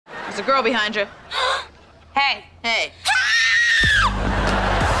a girl behind you. Hey. Hey.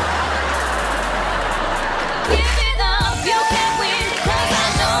 Give it up, you can't win, 'cause I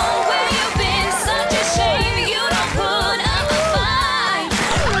know where you've been. Such a shame you don't put up a fight.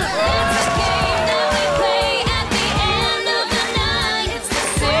 It's a game that we play at the end of the night. It's the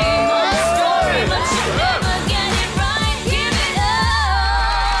same old story, but you never get it right. Give it up.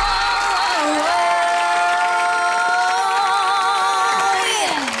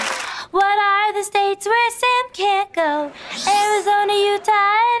 What are the states where Sam can't go? Arizona,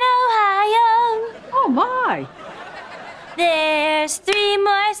 Utah, and Ohio. Oh, my. There's 3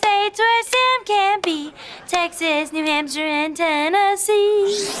 more states where Sam can't be. Texas, New Hampshire, and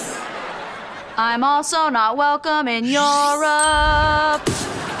Tennessee. I'm also not welcome in Europe.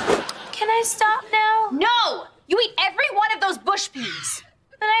 Can I stop now? No! You eat every one of those bush peas.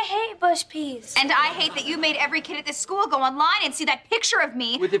 But I hate bush peas. And I hate that you made every kid at this school go online and see that picture of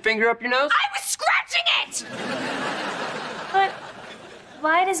me. With your finger up your nose? I was scratching it! But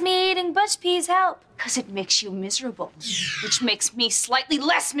why does me eating bush peas help? Because it makes you miserable, which makes me slightly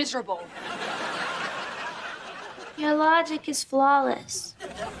less miserable. Your logic is flawless.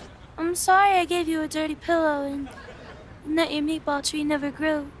 I'm sorry I gave you a dirty pillow and that your meatball tree never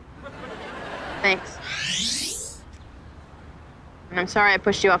grew. Thanks. And I'm sorry I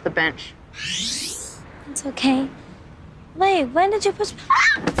pushed you off the bench. It's okay. Wait, when did you push?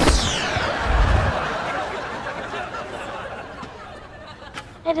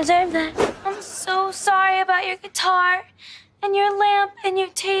 I deserve that. I'm so sorry about your guitar and your lamp and your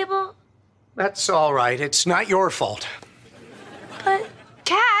table. That's all right. It's not your fault. But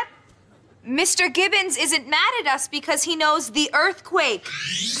Cat, Mr. Gibbons isn't mad at us because he knows the earthquake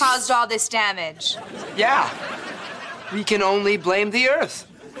caused all this damage. Yeah. We can only blame the Earth.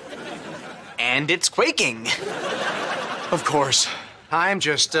 And it's quaking. Of course. I'm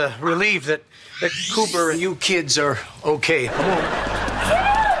just relieved that Cooper and you kids are okay.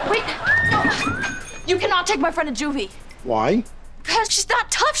 Wait, no. You cannot take my friend to juvie. Why? Because she's not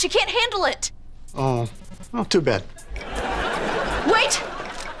tough. She can't handle it. Oh, too bad. Wait!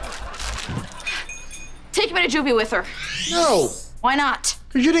 Take me to juvie with her. No, Why not?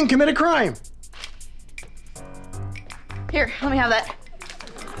 because you didn't commit a crime. Here, let me have that.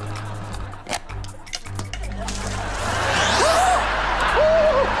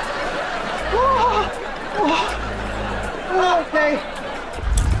 Okay.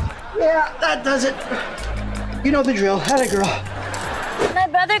 Yeah, that does it. You know the drill. Atta girl. my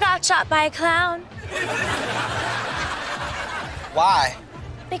brother got shot by a clown. Why?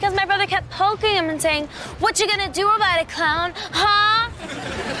 Because my brother kept poking him and saying, "What you gonna do about it, clown? Huh?"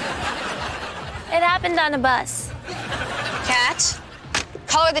 It happened on a bus. Cat,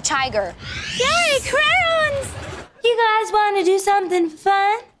 color the tiger. Yay, crayons! You guys want to do something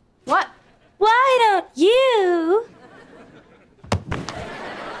fun? What? Why don't you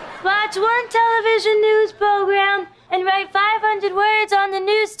watch one television news program and write 500 words on the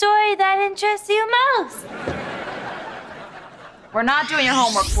news story that interests you most? We're not doing your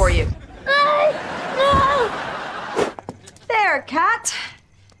homework for you. No! There, Cat.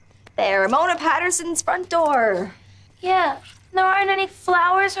 There, Mona Patterson's front door. Yeah, there aren't any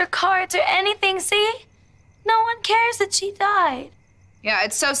flowers or cards or anything, see? No one cares that she died. Yeah,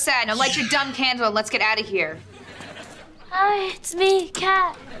 it's so sad. Now light your dumb candle and let's get out of here. Hi, it's me,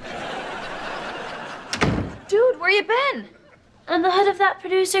 Kat. Dude, where you been? On the hood of that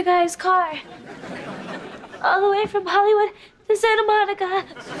producer guy's car. All the way from Hollywood to Santa Monica.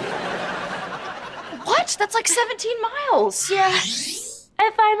 What? That's like 17 miles. Yeah.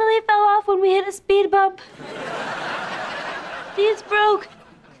 I finally fell off when we hit a speed bump. These broke.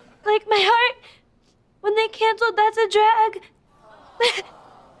 Like my heart. When they canceled That's a Drag.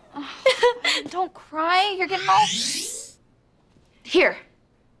 Don't cry. You're getting all... Here.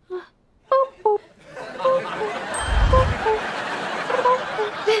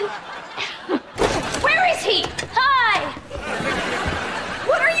 Where is he? Hi!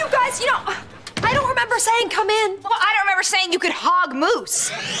 What are you guys, I don't remember saying come in. Well, I don't remember saying you could hog moose.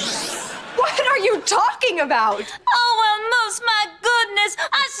 What are you talking about? Oh, well, Moose, my goodness.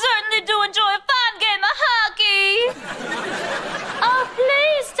 I certainly do enjoy a fine game of hockey. Oh,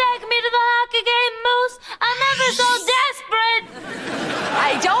 please take me to the hockey game, Moose. I'm ever so desperate.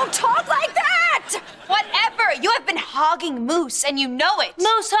 I don't talk like that! Whatever, you have been hogging moose and you know it.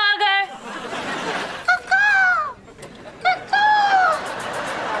 Moose hogger.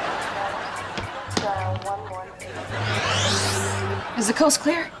 Is the coast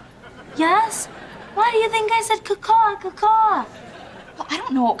clear? Yes? Why do you think I said caw, caw? Well, I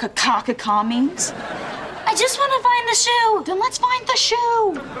don't know what caw means. I just want to find the shoe. Then let's find the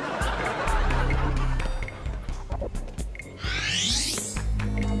shoe.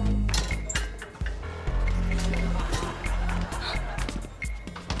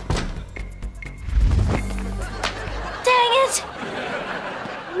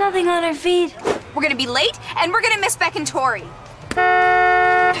 nothing on her feed. We're gonna be late, and we're gonna miss Beck and Tori.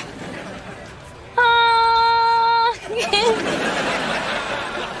 I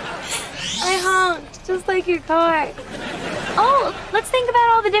honked, just like your car. Oh, let's think about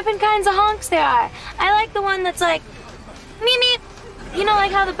all the different kinds of honks there are. I like the one that's like, meep meep. You know,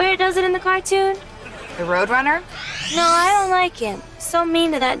 like how the bird does it in the cartoon? The Roadrunner? No, I don't like him. So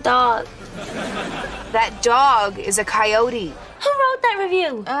mean to that dog. That dog is a coyote. Who wrote that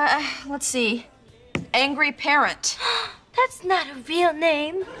review? Let's see. Angry Parent. That's not a real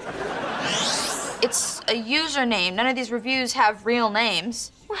name. It's a username. None of these reviews have real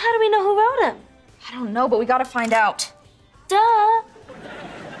names. Well, how do we know who wrote them? I don't know, but we gotta find out. Duh.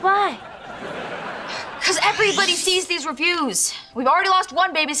 Why? Because everybody sees these reviews. We've already lost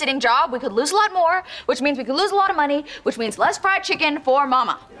one babysitting job. We could lose a lot more, which means we could lose a lot of money, which means less fried chicken for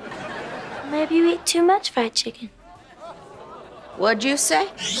Mama. Maybe you eat too much fried chicken. What'd you say?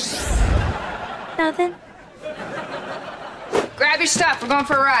 Nothing. Grab your stuff, we're going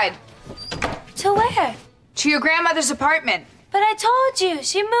for a ride. To where? To your grandmother's apartment. But I told you,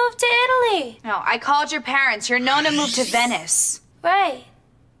 she moved to Italy. No, I called your parents. Your Nona moved to Venice. Right.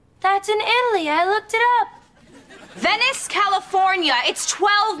 That's in Italy. I looked it up. Venice, California. It's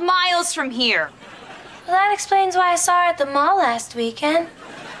 12 miles from here. Well, that explains why I saw her at the mall last weekend.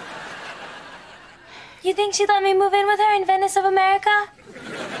 You think she'd let me move in with her in Venice of America?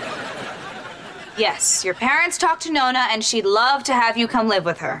 Yes, your parents talked to Nona and she'd love to have you come live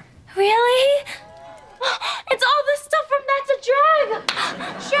with her. Really? It's all the stuff from That's a Drag.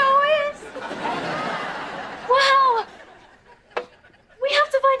 Show us. Wow. We have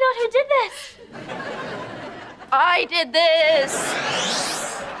to find out who did this. I did this.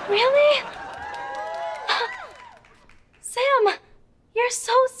 Really? Sam, you're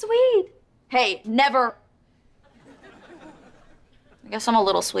so sweet. Hey, never. I guess I'm a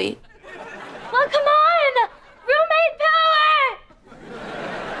little sweet.